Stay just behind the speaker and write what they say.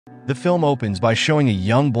The film opens by showing a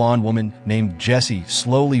young blonde woman named Jessie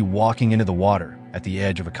slowly walking into the water at the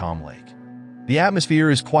edge of a calm lake. The atmosphere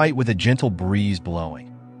is quiet with a gentle breeze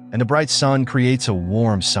blowing, and the bright sun creates a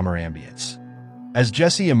warm summer ambience. As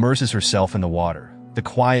Jessie immerses herself in the water, the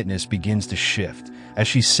quietness begins to shift as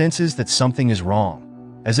she senses that something is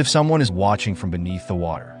wrong, as if someone is watching from beneath the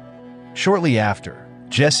water. Shortly after,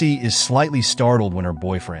 Jessie is slightly startled when her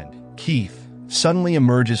boyfriend, Keith, suddenly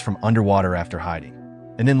emerges from underwater after hiding,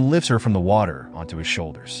 and then lifts her from the water onto his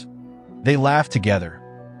shoulders. They laugh together,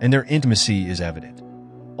 and their intimacy is evident.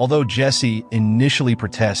 Although Jessie initially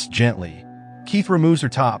protests gently, Keith removes her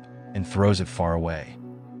top and throws it far away.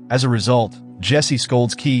 As a result, Jessie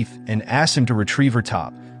scolds Keith and asks him to retrieve her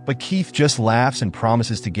top, but Keith just laughs and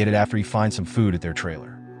promises to get it after he finds some food at their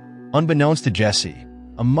trailer. Unbeknownst to Jessie,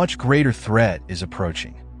 a much greater threat is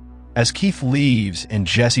approaching. As Keith leaves and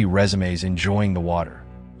Jessie resumes enjoying the water,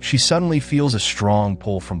 she suddenly feels a strong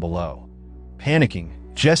pull from below. Panicking,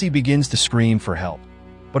 Jessie begins to scream for help,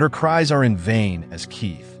 but her cries are in vain as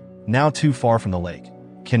Keith, now too far from the lake,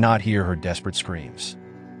 cannot hear her desperate screams.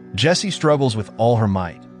 Jessie struggles with all her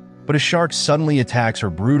might, but a shark suddenly attacks her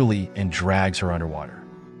brutally and drags her underwater.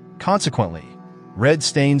 Consequently, red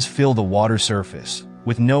stains fill the water surface,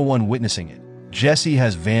 with no one witnessing it. Jessie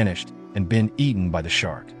has vanished and been eaten by the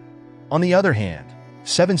shark. On the other hand,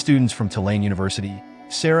 7 students from Tulane University,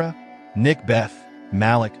 Sara, Nick, Beth,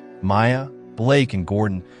 Malik, Maya, Blake, and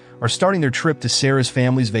Gordon, are starting their trip to Sara's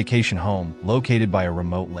family's vacation home located by a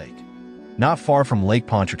remote lake, not far from Lake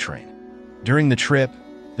Pontchartrain. During the trip,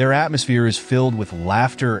 their atmosphere is filled with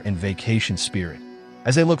laughter and vacation spirit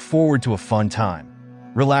as they look forward to a fun time,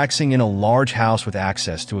 relaxing in a large house with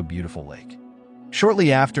access to a beautiful lake.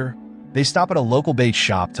 Shortly after, they stop at a local bait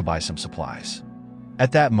shop to buy some supplies.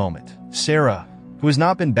 At that moment, Sara, who has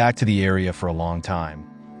not been back to the area for a long time,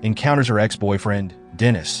 encounters her ex-boyfriend,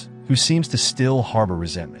 Dennis, who seems to still harbor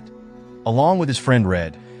resentment. Along with his friend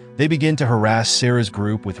Red, they begin to harass Sara's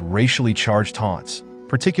group with racially charged taunts,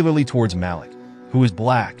 particularly towards Malik, who is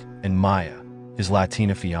black, and Maya, his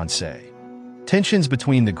Latina fiancée. Tensions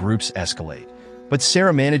between the groups escalate, but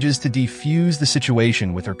Sara manages to defuse the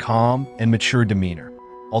situation with her calm and mature demeanor,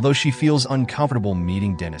 although she feels uncomfortable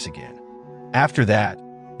meeting Dennis again. After that,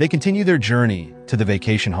 they continue their journey to the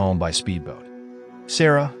vacation home by speedboat.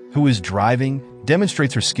 Sara, who is driving,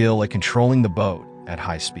 demonstrates her skill at controlling the boat at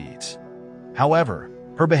high speeds. However,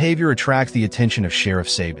 her behavior attracts the attention of Sheriff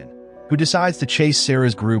Sabin, who decides to chase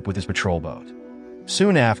Sara's group with his patrol boat.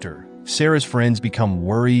 Soon after, Sara's friends become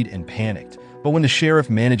worried and panicked, but when the sheriff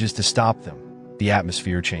manages to stop them, the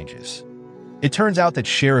atmosphere changes. It turns out that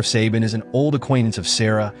Sheriff Sabin is an old acquaintance of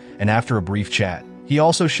Sara, and after a brief chat, he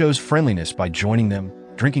also shows friendliness by joining them,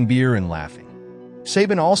 drinking beer and laughing.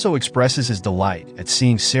 Sabin also expresses his delight at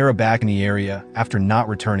seeing Sara back in the area after not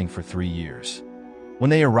returning for 3 years.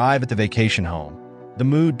 When they arrive at the vacation home, the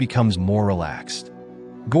mood becomes more relaxed.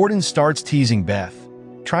 Gordon starts teasing Beth,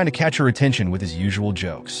 trying to catch her attention with his usual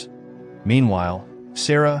jokes. Meanwhile,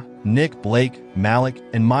 Sara, Nick, Blake, Malik,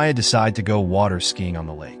 and Maya decide to go water skiing on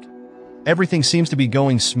the lake. Everything seems to be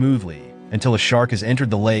going smoothly until a shark has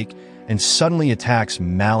entered the lake and suddenly attacks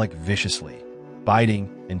Malik viciously,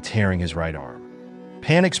 biting and tearing his right arm.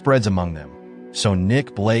 Panic spreads among them, so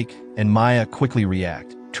Nick, Blake, and Maya quickly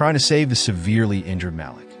react, trying to save the severely injured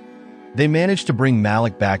Malik. They manage to bring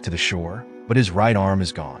Malik back to the shore, but his right arm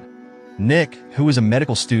is gone. Nick, who is a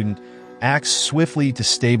medical student, acts swiftly to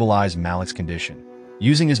stabilize Malik's condition,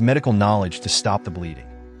 using his medical knowledge to stop the bleeding.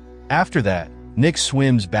 After that, Nick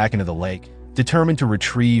swims back into the lake, determined to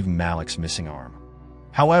retrieve Malik's missing arm.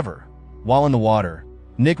 However, while in the water,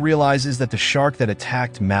 Nick realizes that the shark that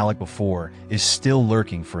attacked Malik before is still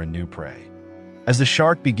lurking for a new prey. As the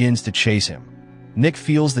shark begins to chase him, Nick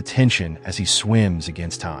feels the tension as he swims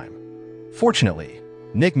against time. Fortunately,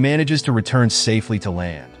 Nick manages to return safely to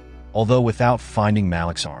land, although without finding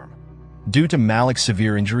Malik's arm. Due to Malik's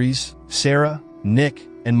severe injuries, Sara, Nick,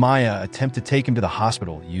 and Maya attempt to take him to the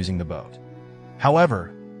hospital using the boat.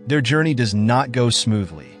 However, their journey does not go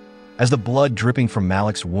smoothly, as the blood dripping from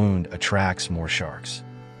Malik's wound attracts more sharks.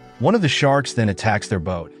 One of the sharks then attacks their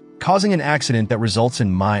boat, causing an accident that results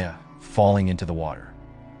in Maya falling into the water.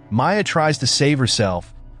 Maya tries to save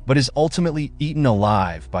herself, but is ultimately eaten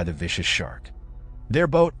alive by the vicious shark. Their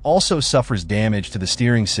boat also suffers damage to the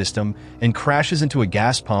steering system and crashes into a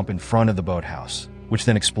gas pump in front of the boathouse, which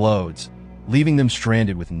then explodes, leaving them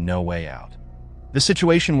stranded with no way out. The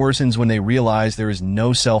situation worsens when they realize there is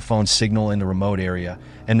no cell phone signal in the remote area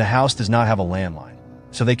and the house does not have a landline,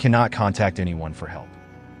 so they cannot contact anyone for help.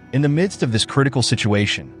 In the midst of this critical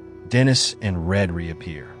situation, Dennis and Red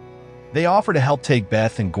reappear. They offer to help take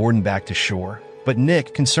Beth and Gordon back to shore, But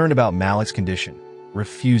Nick, concerned about Malik's condition,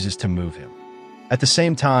 refuses to move him. At the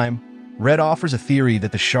same time, Red offers a theory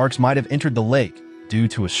that the sharks might have entered the lake due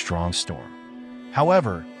to a strong storm.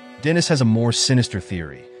 However, Dennis has a more sinister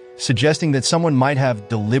theory, suggesting that someone might have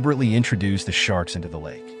deliberately introduced the sharks into the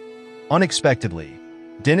lake. Unexpectedly,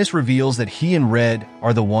 Dennis reveals that he and Red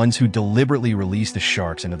are the ones who deliberately released the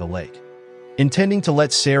sharks into the lake, intending to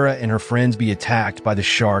let Sara and her friends be attacked by the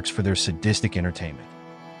sharks for their sadistic entertainment.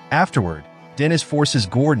 Afterward, Dennis forces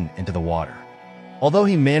Gordon into the water. Although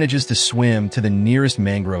he manages to swim to the nearest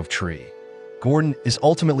mangrove tree, Gordon is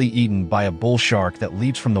ultimately eaten by a bull shark that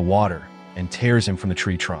leaps from the water and tears him from the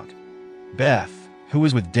tree trunk. Beth, who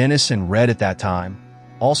was with Dennis and Red at that time,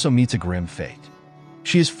 also meets a grim fate.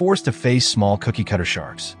 She is forced to face small cookie-cutter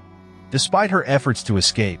sharks. Despite her efforts to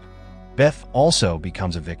escape, Beth also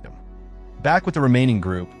becomes a victim. Back with the remaining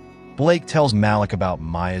group, Blake tells Malik about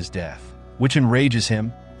Maya's death, which enrages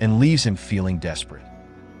him and leaves him feeling desperate.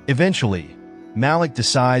 Eventually, Malik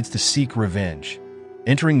decides to seek revenge,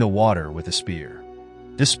 entering the water with a spear.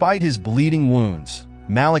 Despite his bleeding wounds,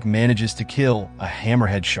 Malik manages to kill a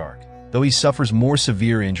hammerhead shark, though he suffers more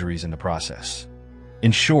severe injuries in the process.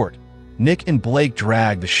 In short, Nick and Blake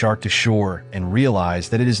drag the shark to shore and realize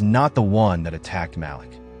that it is not the one that attacked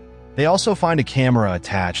Malik. They also find a camera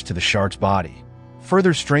attached to the shark's body,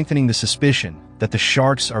 further strengthening the suspicion that the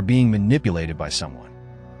sharks are being manipulated by someone.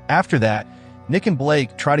 After that, Nick and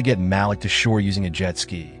Blake try to get Malik to shore using a jet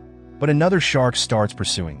ski, but another shark starts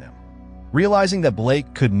pursuing them. Realizing that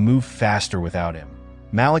Blake could move faster without him,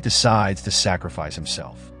 Malik decides to sacrifice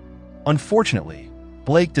himself. Unfortunately,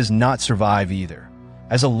 Blake does not survive either,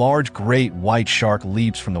 as a large great white shark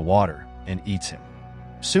leaps from the water and eats him.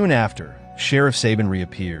 Soon after, Sheriff Sabin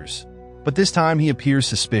reappears, but this time he appears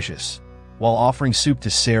suspicious, while offering soup to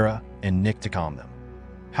Sara and Nick to calm them.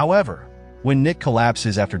 However, when Nick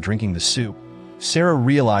collapses after drinking the soup, Sara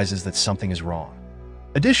realizes that something is wrong.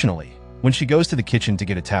 Additionally, when she goes to the kitchen to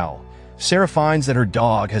get a towel, Sara finds that her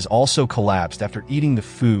dog has also collapsed after eating the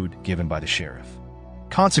food given by the sheriff.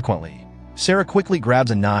 Consequently, Sara quickly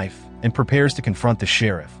grabs a knife and prepares to confront the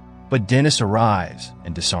sheriff, but Dennis arrives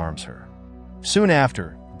and disarms her. Soon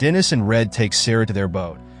after, Dennis and Red take Sara to their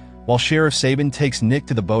boat, while Sheriff Sabin takes Nick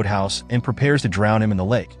to the boathouse and prepares to drown him in the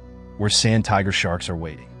lake, where sand tiger sharks are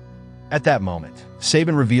waiting. At that moment,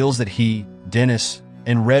 Sabin reveals that he, Dennis,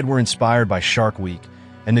 and Red were inspired by Shark Week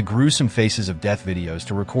and the gruesome faces of death videos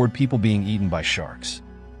to record people being eaten by sharks,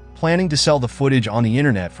 planning to sell the footage on the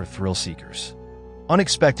internet for thrill seekers.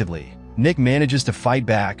 Unexpectedly, Nick manages to fight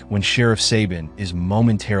back when Sheriff Sabin is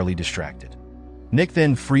momentarily distracted. Nick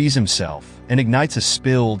then frees himself and ignites a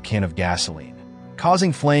spilled can of gasoline,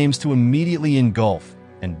 causing flames to immediately engulf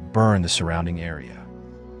and burn the surrounding area.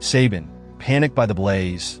 Sabin, panicked by the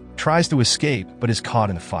blaze, tries to escape but is caught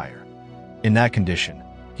in the fire. In that condition,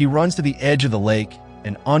 he runs to the edge of the lake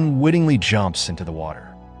and unwittingly jumps into the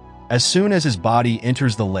water. As soon as his body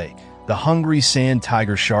enters the lake, the hungry sand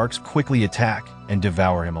tiger sharks quickly attack and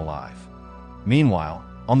devour him alive. Meanwhile,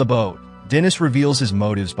 on the boat, Dennis reveals his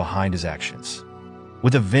motives behind his actions.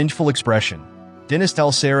 With a vengeful expression, Dennis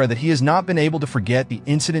tells Sara that he has not been able to forget the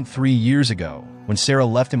incident 3 years ago when Sara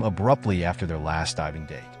left him abruptly after their last diving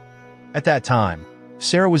date. At that time,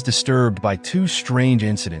 Sara was disturbed by 2 strange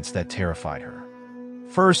incidents that terrified her.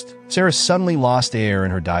 First, Sara suddenly lost air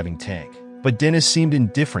in her diving tank, but Dennis seemed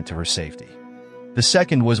indifferent to her safety. The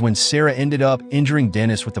second was when Sara ended up injuring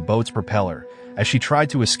Dennis with the boat's propeller as she tried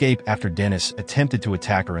to escape after Dennis attempted to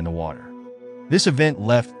attack her in the water. This event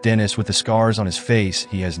left Dennis with the scars on his face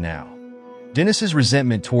he has now. Dennis's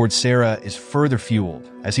resentment towards Sara is further fueled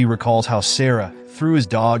as he recalls how Sara threw his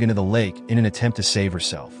dog into the lake in an attempt to save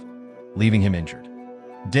herself, leaving him injured.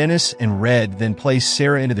 Dennis and Red then place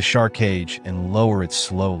Sara into the shark cage and lower it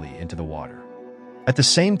slowly into the water. At the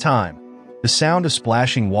same time, the sound of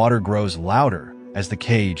splashing water grows louder as the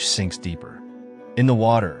cage sinks deeper. In the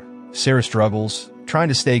water, Sara struggles, trying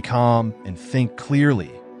to stay calm and think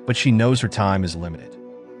clearly, but she knows her time is limited.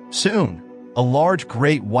 Soon, a large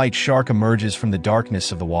great white shark emerges from the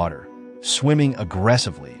darkness of the water, swimming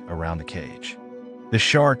aggressively around the cage. The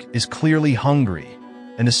shark is clearly hungry,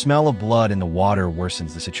 and the smell of blood in the water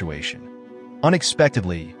worsens the situation.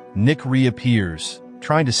 Unexpectedly, Nick reappears,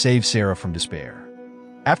 trying to save Sara from despair.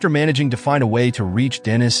 After managing to find a way to reach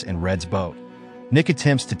Dennis and Red's boat, Nick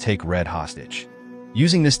attempts to take Red hostage,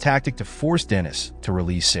 using this tactic to force Dennis to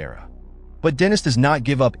release Sara. But Dennis does not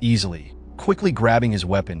give up easily, quickly grabbing his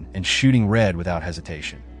weapon and shooting Red without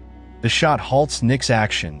hesitation. The shot halts Nick's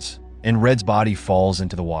actions, and Red's body falls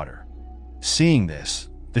into the water. Seeing this,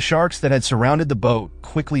 the sharks that had surrounded the boat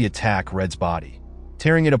quickly attack Red's body,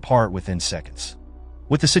 tearing it apart within seconds.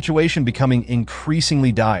 With the situation becoming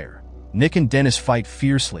increasingly dire, Nick and Dennis fight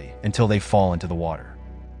fiercely until they fall into the water.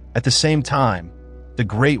 At the same time, the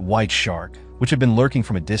great white shark, which had been lurking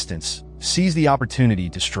from a distance, sees the opportunity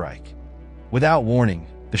to strike. Without warning,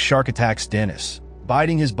 the shark attacks Dennis,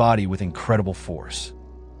 biting his body with incredible force.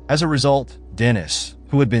 As a result, Dennis,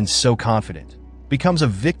 who had been so confident, becomes a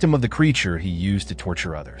victim of the creature he used to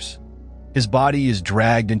torture others. His body is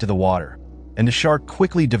dragged into the water, and the shark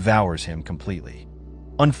quickly devours him completely.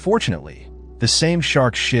 Unfortunately, the same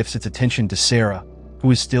shark shifts its attention to Sara,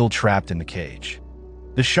 who is still trapped in the cage.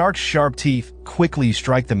 The shark's sharp teeth quickly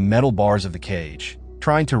strike the metal bars of the cage,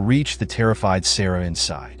 trying to reach the terrified Sara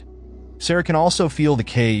inside. Sara can also feel the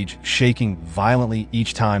cage shaking violently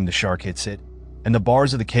each time the shark hits it, and the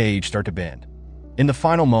bars of the cage start to bend. In the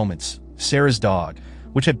final moments, Sara's dog,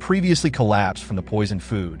 which had previously collapsed from the poisoned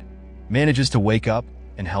food, manages to wake up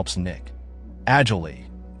and helps Nick. Agilely,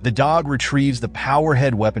 the dog retrieves the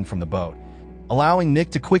powerhead weapon from the boat, allowing Nick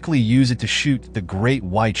to quickly use it to shoot the great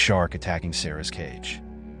white shark attacking Sara's cage.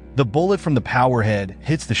 The bullet from the powerhead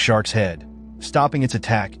hits the shark's head, stopping its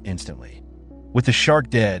attack instantly. With the shark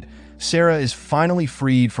dead, Sara is finally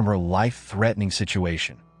freed from her life-threatening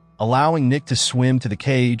situation, allowing Nick to swim to the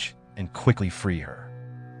cage and quickly free her.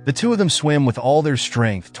 The two of them swim with all their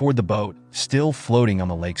strength toward the boat, still floating on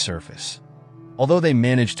the lake surface. Although they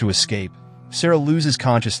manage to escape, Sara loses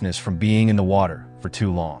consciousness from being in the water for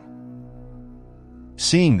too long.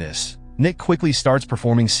 Seeing this, Nick quickly starts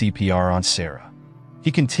performing CPR on Sara.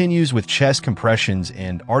 He continues with chest compressions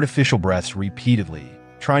and artificial breaths repeatedly,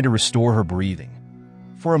 trying to restore her breathing.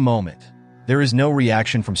 For a moment, there is no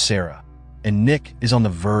reaction from Sara, and Nick is on the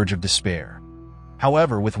verge of despair.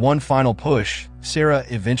 However, with one final push, Sara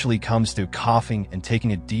eventually comes to coughing and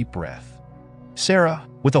taking a deep breath. Sara,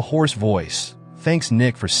 with a hoarse voice, thanks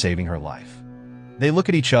Nick for saving her life. They look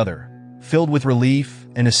at each other, filled with relief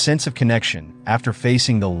and a sense of connection after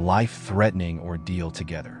facing the life-threatening ordeal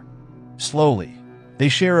together. Slowly, they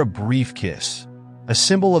share a brief kiss, a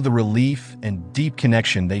symbol of the relief and deep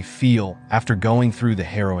connection they feel after going through the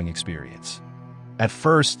harrowing experience. At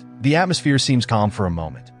first, the atmosphere seems calm for a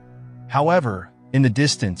moment. However, in the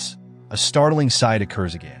distance, a startling sight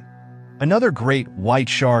occurs again. Another great white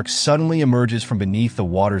shark suddenly emerges from beneath the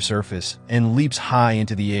water surface and leaps high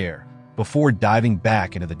into the air before diving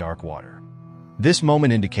back into the dark water. This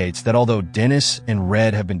moment indicates that although Dennis and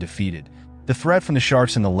Red have been defeated, the threat from the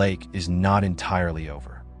sharks in the lake is not entirely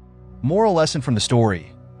over. Moral lesson from the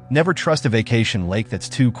story: never trust a vacation lake that's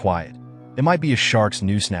too quiet. It might be a shark's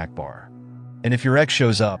new snack bar. And if your ex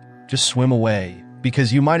shows up, just swim away,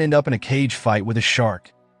 because you might end up in a cage fight with a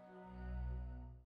shark